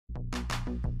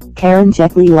Karen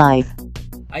Jeckley Live.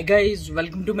 Hi guys,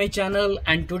 welcome to my channel,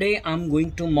 and today I'm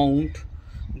going to mount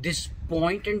this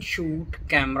point and shoot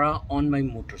camera on my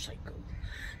motorcycle.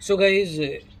 So guys,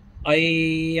 I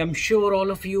am sure all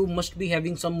of you must be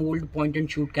having some old point and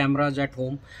shoot cameras at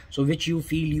home, so which you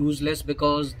feel useless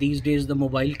because these days the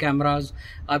mobile cameras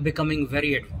are becoming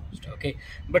very advanced. Okay,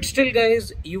 but still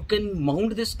guys, you can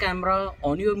mount this camera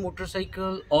on your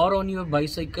motorcycle or on your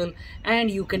bicycle and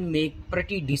you can make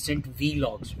pretty decent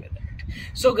vlogs with it.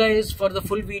 So guys, for the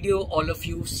full video, all of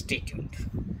you stay tuned.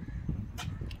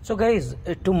 So guys,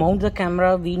 to mount the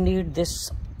camera we need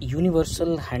this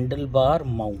universal handlebar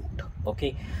mount.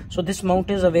 Okay, so this mount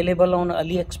is available on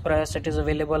AliExpress, it is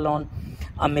available on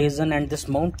Amazon, and this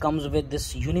mount comes with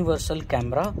this universal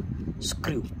camera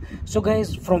screw. So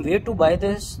guys, from where to buy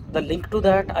this, the link to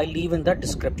that I leave in the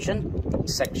description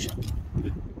section.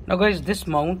 Now guys, this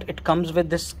mount, it comes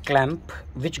with this clamp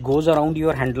which goes around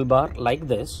your handlebar like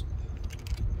this.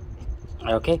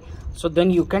 Okay, so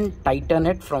then you can tighten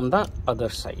it from the other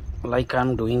side like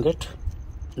I'm doing it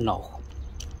now,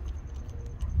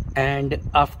 and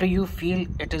after you feel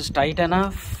it is tight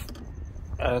enough,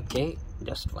 okay,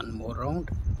 just one more round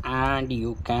and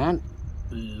you can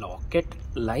lock it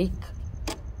like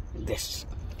this.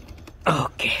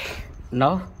 Okay,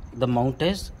 now the mount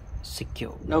is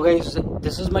secure. Now guys,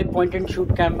 this is my point and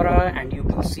shoot camera, and you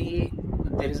can see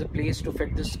there is a place to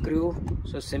fit the screw,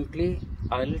 so simply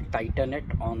I'll tighten it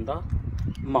on the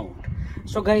mount.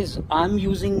 So guys, I'm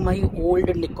using my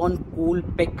old Nikon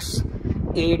Coolpix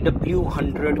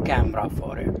AW100 camera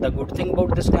for it. The good thing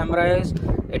about this camera is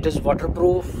it is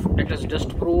waterproof, it is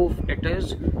dust proof, it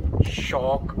is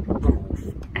shock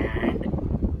proof, and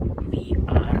we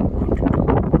are good to go.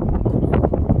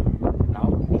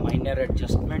 Now minor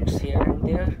adjustments here and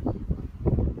there,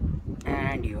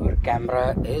 and your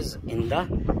camera is in the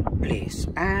place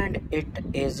and it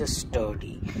is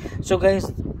sturdy. So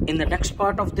guys, in the next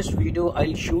part of this video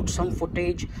I'll shoot some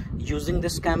footage using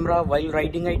this camera while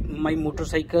riding my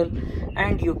motorcycle,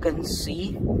 and you can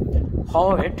see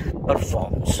how it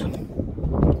performs.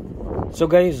 So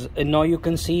guys, now you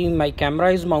can see my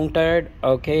camera is mounted.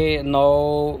 Okay,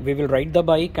 now we will ride the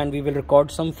bike and we will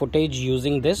record some footage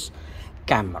using this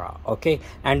camera. Okay,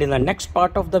 and in the next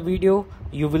part of the video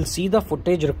you will see the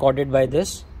footage recorded by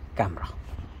this camera.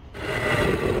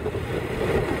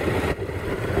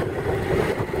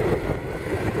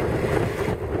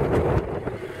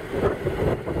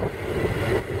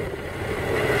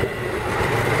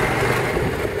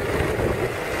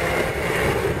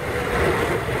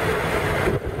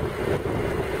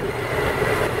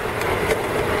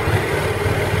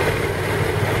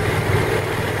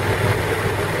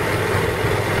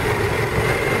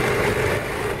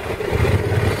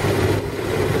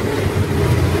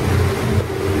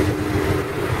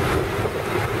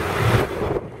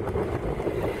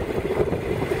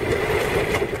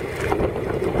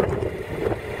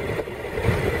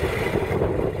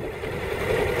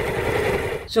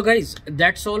 So guys,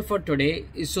 that's all for today.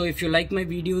 So if you like my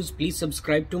videos, please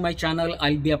subscribe to my channel.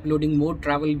 I'll be uploading more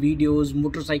travel videos,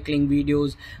 motorcycling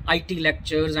videos, IT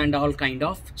lectures, and all kind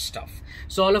of stuff.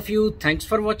 So all of you, thanks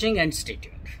for watching and stay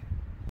tuned.